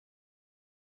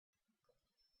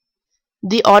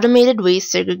The Automated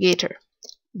Waste Segregator.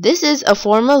 This is a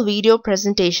formal video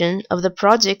presentation of the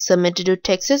project submitted to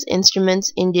Texas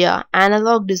Instruments India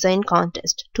Analog Design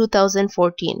Contest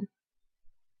 2014.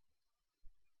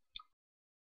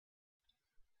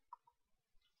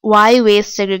 Why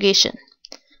waste segregation?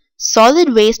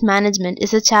 Solid waste management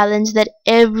is a challenge that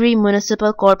every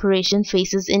municipal corporation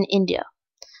faces in India.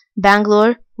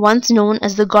 Bangalore, once known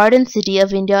as the Garden City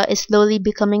of India, is slowly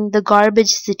becoming the Garbage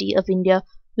City of India,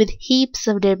 with heaps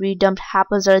of debris dumped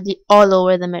haphazardly all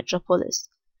over the metropolis.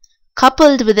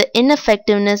 Coupled with the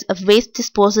ineffectiveness of waste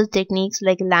disposal techniques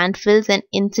like landfills and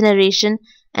incineration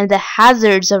and the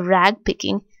hazards of rag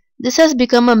picking, this has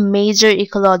become a major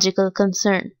ecological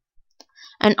concern.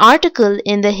 An article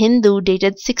in The Hindu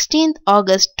dated 16th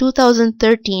August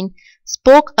 2013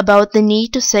 spoke about the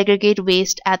need to segregate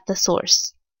waste at the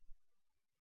source.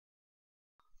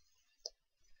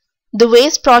 The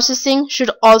waste processing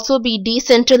should also be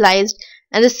decentralized,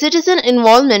 and the citizen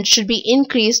involvement should be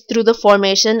increased through the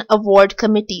formation of ward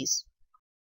committees.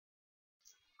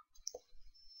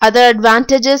 Other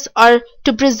advantages are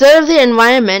to preserve the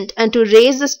environment and to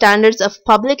raise the standards of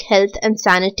public health and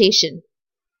sanitation.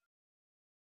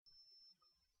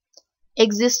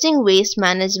 Existing waste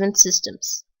management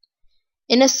systems.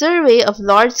 In a survey of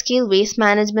large-scale waste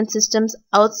management systems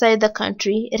outside the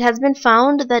country, it has been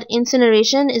found that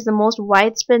incineration is the most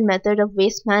widespread method of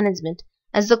waste management,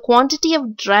 as the quantity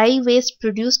of dry waste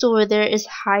produced over there is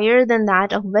higher than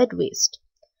that of wet waste.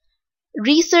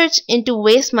 Research into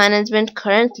waste management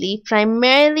currently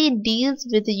primarily deals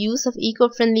with the use of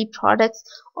eco-friendly products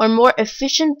or more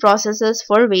efficient processes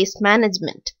for waste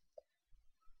management.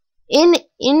 In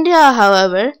India,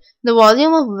 however, the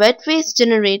volume of wet waste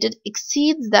generated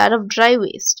exceeds that of dry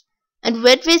waste, and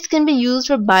wet waste can be used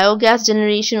for biogas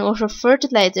generation or for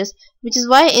fertilizers, which is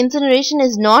why incineration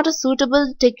is not a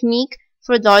suitable technique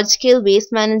for large-scale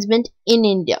waste management in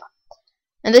India.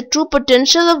 And the true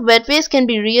potential of wet waste can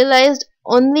be realized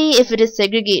only if it is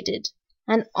segregated.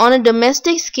 And on a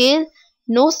domestic scale,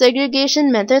 no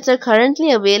segregation methods are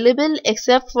currently available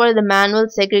except for the manual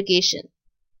segregation.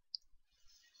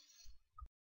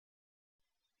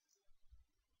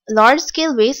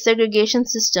 Large-scale waste segregation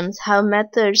systems have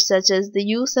methods such as the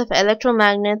use of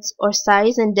electromagnets or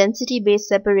size and density-based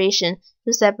separation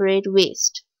to separate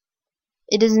waste.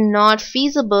 It is not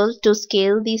feasible to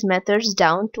scale these methods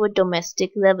down to a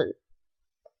domestic level.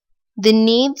 The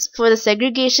needs for the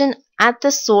segregation at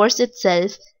the source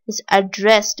itself is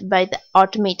addressed by the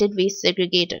Automated Waste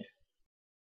Segregator.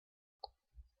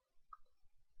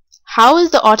 How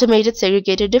is the Automated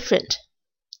Segregator different?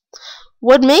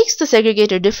 What makes the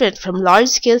segregator different from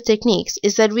large-scale techniques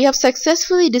is that we have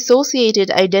successfully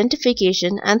dissociated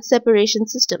identification and separation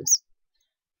systems.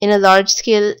 In a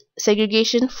large-scale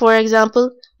segregation, for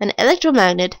example, an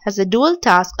electromagnet has a dual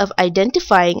task of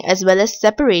identifying as well as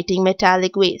separating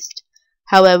metallic waste.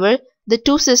 However, the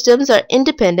two systems are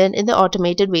independent in the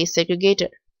Automated Waste Segregator.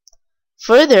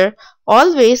 Further,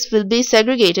 all waste will be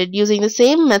segregated using the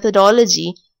same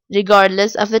methodology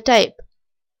regardless of the type.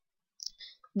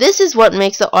 This is what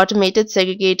makes the automated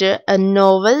segregator a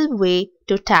novel way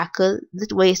to tackle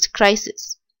the waste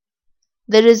crisis.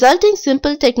 The resulting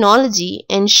simple technology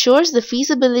ensures the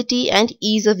feasibility and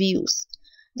ease of use.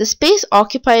 The space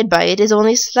occupied by it is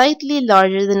only slightly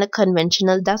larger than a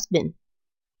conventional dustbin.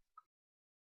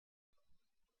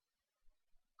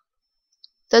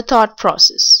 The thought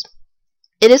process.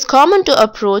 It is common to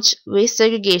approach waste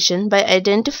segregation by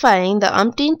identifying the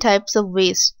umpteen types of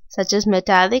waste such as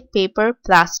metallic, paper,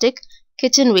 plastic,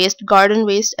 kitchen waste, garden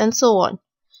waste, and so on.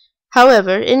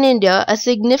 However, in India, a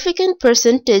significant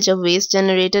percentage of waste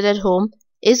generated at home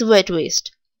is wet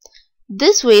waste.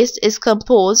 This waste is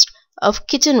composed of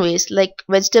kitchen waste like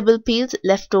vegetable peels,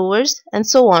 leftovers, and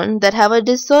so on that have a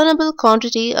discernible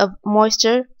quantity of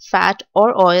moisture, fat,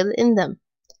 or oil in them.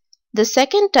 The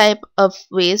second type of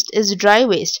waste is dry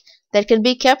waste that can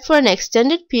be kept for an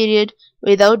extended period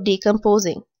without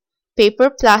decomposing. Paper,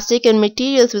 plastic, and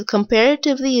materials with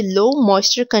comparatively low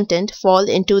moisture content fall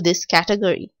into this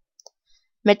category.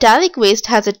 Metallic waste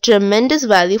has a tremendous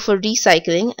value for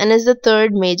recycling and is the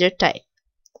third major type.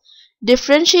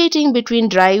 Differentiating between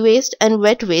dry waste and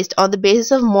wet waste on the basis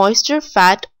of moisture,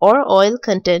 fat, or oil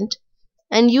content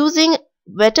and using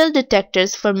metal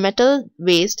detectors for metal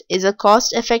waste is a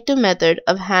cost-effective method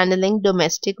of handling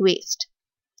domestic waste.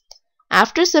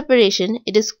 After separation,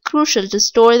 it is crucial to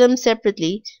store them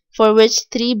separately, for which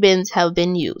 3 bins have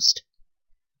been used.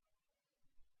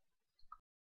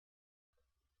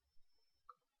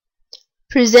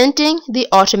 Presenting the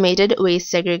Automated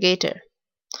Waste Segregator.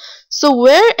 So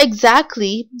where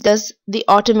exactly does the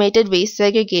Automated Waste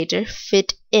Segregator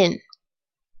fit in?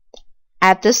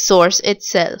 at the source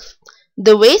itself.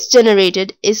 The waste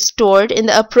generated is stored in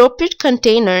the appropriate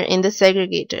container in the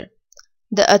segregator.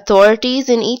 The authorities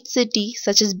in each city,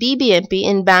 such as BBMP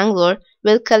in Bangalore,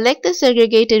 will collect the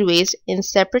segregated waste in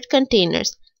separate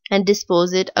containers and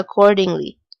dispose it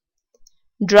accordingly.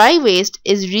 Dry waste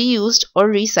is reused or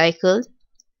recycled.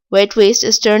 Wet waste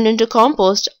is turned into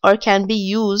compost or can be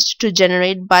used to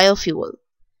generate biofuel.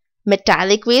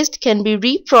 Metallic waste can be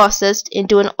reprocessed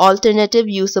into an alternative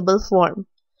usable form.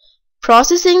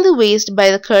 Processing the waste by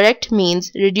the correct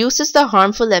means reduces the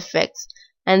harmful effects,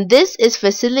 and this is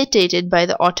facilitated by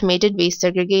the automated waste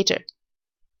segregator.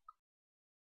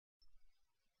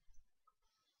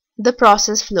 The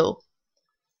process flow.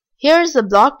 Here is the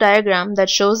block diagram that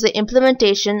shows the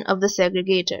implementation of the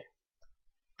segregator.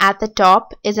 At the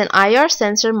top is an IR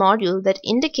sensor module that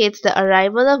indicates the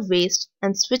arrival of waste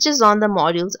and switches on the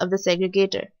modules of the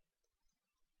segregator.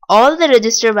 All the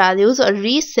register values are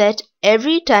reset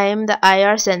every time the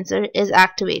IR sensor is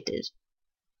activated.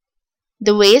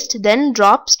 The waste then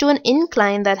drops to an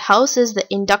incline that houses the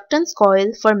inductance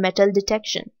coil for metal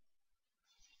detection.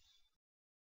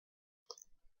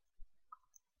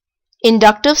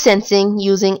 Inductive sensing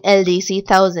using LDC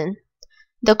 1000.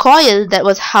 The coil that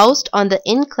was housed on the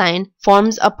incline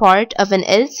forms a part of an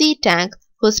LC tank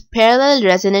whose parallel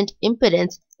resonant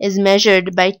impedance is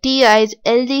measured by TI's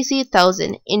LDC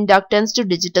 1000 inductance to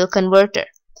digital converter.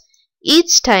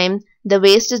 Each time the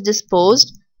waste is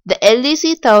disposed, the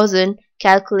LDC 1000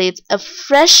 calculates a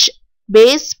fresh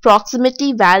base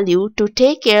proximity value to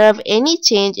take care of any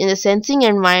change in the sensing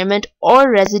environment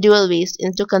or residual waste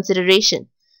into consideration.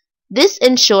 This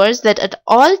ensures that at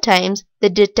all times the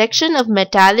detection of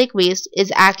metallic waste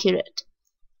is accurate.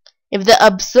 If the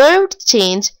observed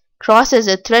change crosses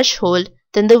a threshold,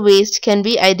 then the waste can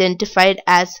be identified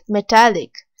as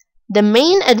metallic. The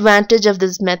main advantage of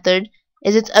this method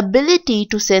is its ability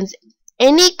to sense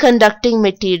any conducting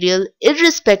material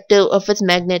irrespective of its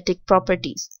magnetic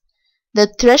properties.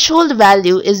 The threshold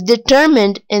value is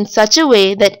determined in such a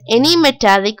way that any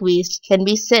metallic waste can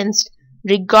be sensed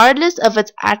regardless of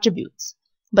its attributes,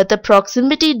 but the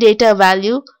proximity data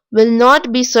value will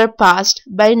not be surpassed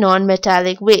by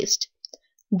non-metallic waste.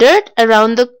 Dirt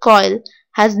around the coil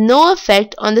has no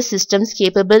effect on the system's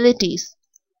capabilities.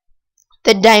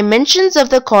 The dimensions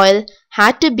of the coil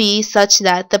had to be such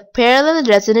that the parallel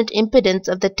resonant impedance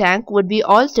of the tank would be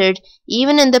altered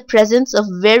even in the presence of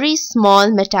very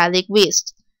small metallic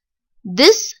waste.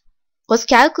 This was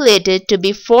calculated to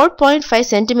be 4.5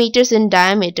 centimeters in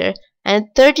diameter and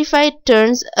 35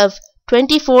 turns of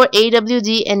 24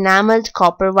 AWG enameled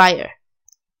copper wire.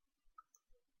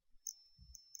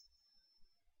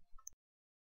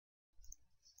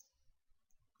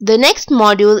 The next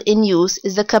module in use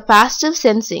is the capacitive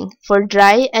sensing for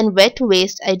dry and wet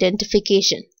waste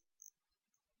identification.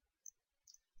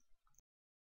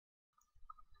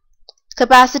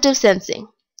 Capacitive sensing.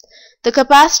 The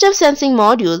capacitive sensing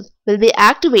module will be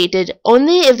activated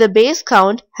only if the base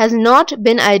count has not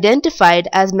been identified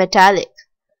as metallic.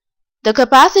 The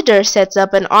capacitor sets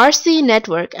up an RC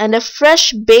network and a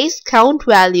fresh base count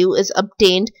value is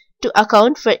obtained to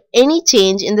account for any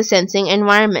change in the sensing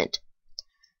environment.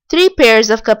 3 pairs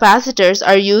of capacitors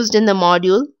are used in the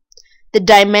module. The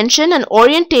dimension and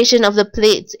orientation of the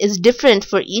plates is different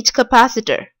for each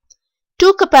capacitor.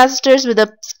 2 capacitors with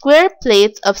a square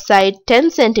plates of side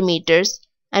 10 centimeters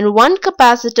and 1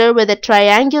 capacitor with a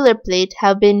triangular plate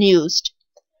have been used.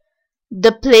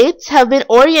 The plates have been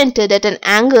oriented at an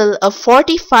angle of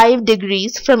 45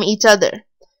 degrees from each other.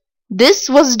 This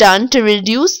was done to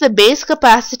reduce the base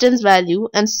capacitance value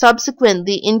and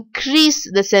subsequently increase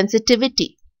the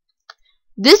sensitivity.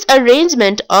 This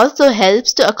arrangement also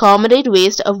helps to accommodate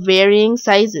waste of varying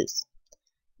sizes.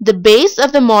 The base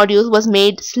of the module was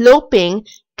made sloping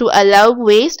to allow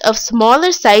waste of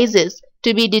smaller sizes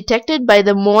to be detected by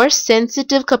the more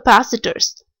sensitive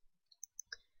capacitors.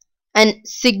 An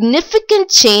significant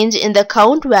change in the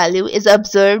count value is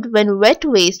observed when wet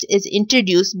waste is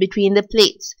introduced between the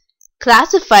plates,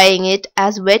 classifying it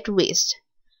as wet waste.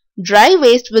 Dry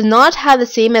waste will not have the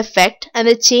same effect and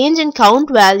the change in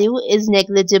count value is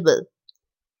negligible.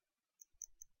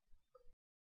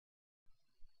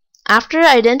 After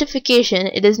identification,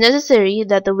 it is necessary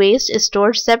that the waste is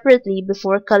stored separately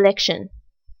before collection.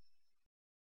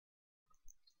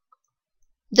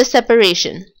 The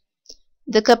separation.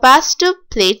 The capacitive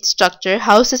plate structure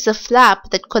houses a flap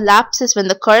that collapses when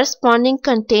the corresponding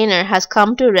container has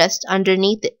come to rest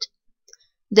underneath it.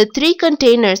 The 3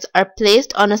 containers are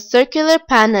placed on a circular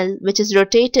panel which is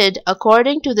rotated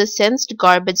according to the sensed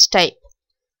garbage type.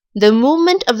 The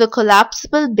movement of the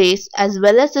collapsible base as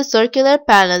well as the circular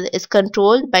panel is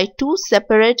controlled by two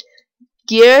separate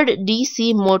geared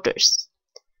DC motors.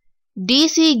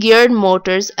 DC geared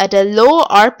motors at a low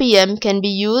RPM can be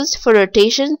used for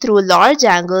rotation through large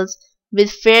angles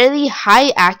with fairly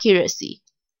high accuracy.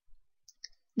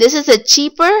 This is a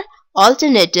cheaper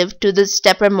alternative to the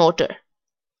stepper motor.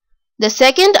 The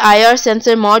second IR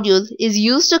sensor module is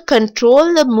used to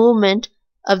control the movement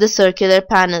of the circular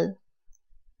panel.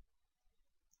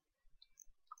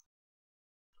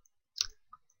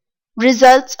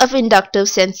 Results of inductive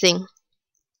sensing.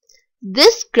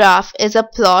 This graph is a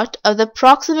plot of the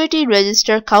proximity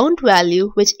register count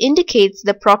value, which indicates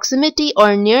the proximity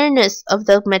or nearness of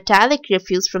the metallic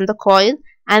refuse from the coil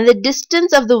and the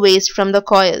distance of the waste from the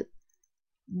coil.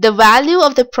 The value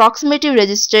of the proximity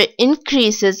register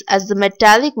increases as the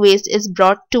metallic waste is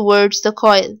brought towards the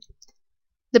coil.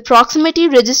 The proximity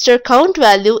register count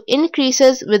value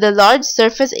increases with a large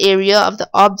surface area of the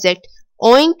object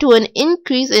owing to an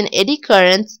increase in eddy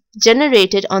currents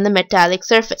generated on the metallic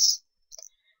surface.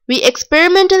 We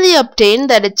experimentally obtained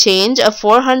that a change of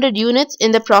 400 units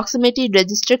in the proximity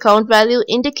register count value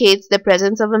indicates the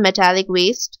presence of a metallic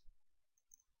waste.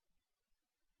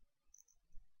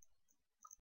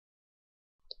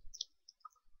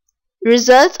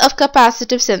 Results of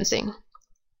capacitive sensing.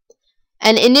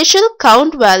 An initial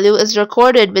count value is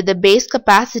recorded with the base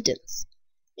capacitance.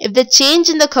 If the change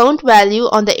in the count value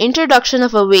on the introduction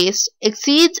of a waste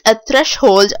exceeds a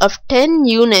threshold of 10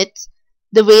 units,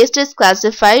 the waste is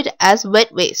classified as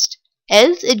wet waste,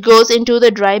 else it goes into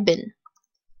the dry bin.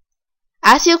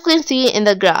 As you can see in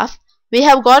the graph, we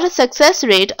have got a success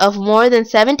rate of more than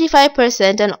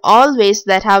 75% on all wastes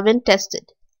that have been tested,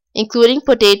 including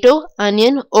potato,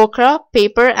 onion, okra,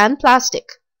 paper, and plastic.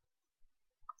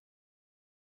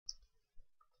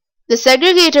 The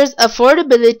segregator's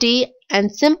affordability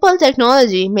and simple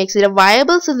technology makes it a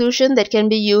viable solution that can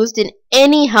be used in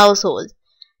any household.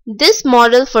 This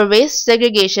model for waste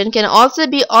segregation can also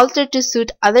be altered to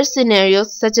suit other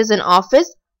scenarios such as an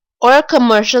office or a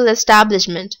commercial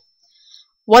establishment.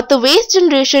 What the waste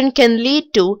generation can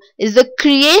lead to is the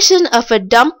creation of a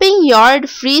dumping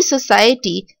yard-free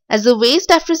society, as the waste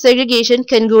after segregation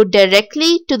can go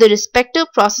directly to the respective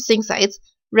processing sites,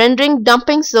 rendering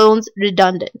dumping zones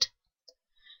redundant.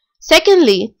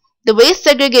 Secondly, the waste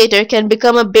segregator can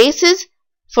become a basis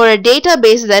for a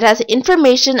database that has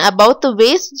information about the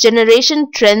waste generation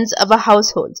trends of a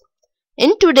household.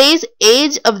 In today's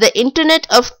age of the Internet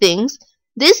of Things,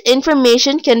 this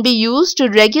information can be used to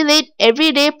regulate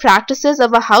everyday practices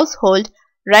of a household,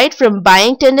 right from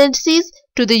buying tendencies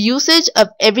to the usage of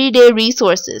everyday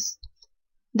resources.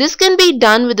 This can be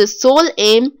done with the sole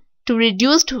aim to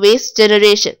reduce waste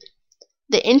generation.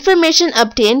 The information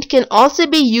obtained can also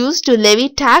be used to levy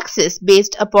taxes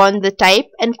based upon the type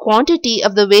and quantity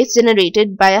of the waste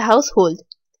generated by a household.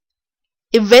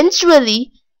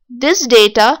 Eventually, this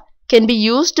data can be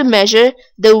used to measure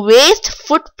the waste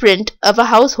footprint of a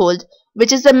household,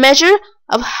 which is a measure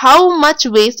of how much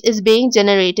waste is being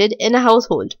generated in a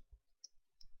household.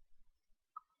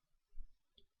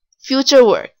 Future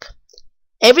work.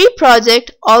 Every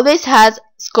project always has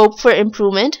scope for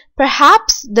improvement.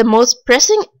 Perhaps the most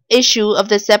pressing issue of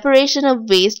the separation of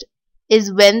waste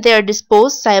is when they are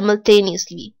disposed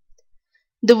simultaneously.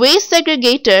 The waste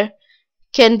segregator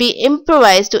can be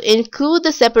improvised to include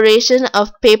the separation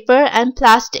of paper and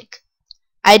plastic.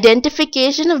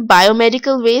 Identification of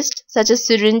biomedical waste such as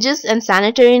syringes and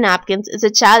sanitary napkins is a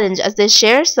challenge as they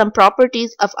share some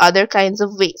properties of other kinds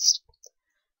of waste.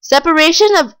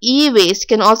 Separation of e-waste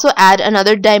can also add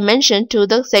another dimension to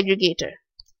the segregator.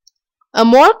 A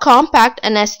more compact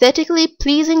and aesthetically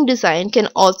pleasing design can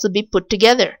also be put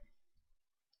together.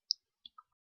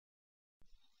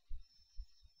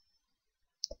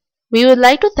 We would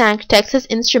like to thank Texas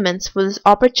Instruments for this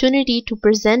opportunity to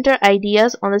present our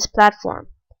ideas on this platform.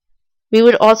 We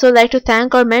would also like to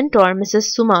thank our mentor,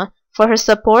 Mrs. Suma, for her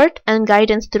support and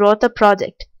guidance throughout the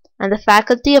project, and the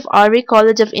faculty of RV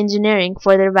College of Engineering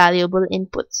for their valuable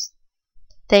inputs.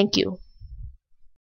 Thank you.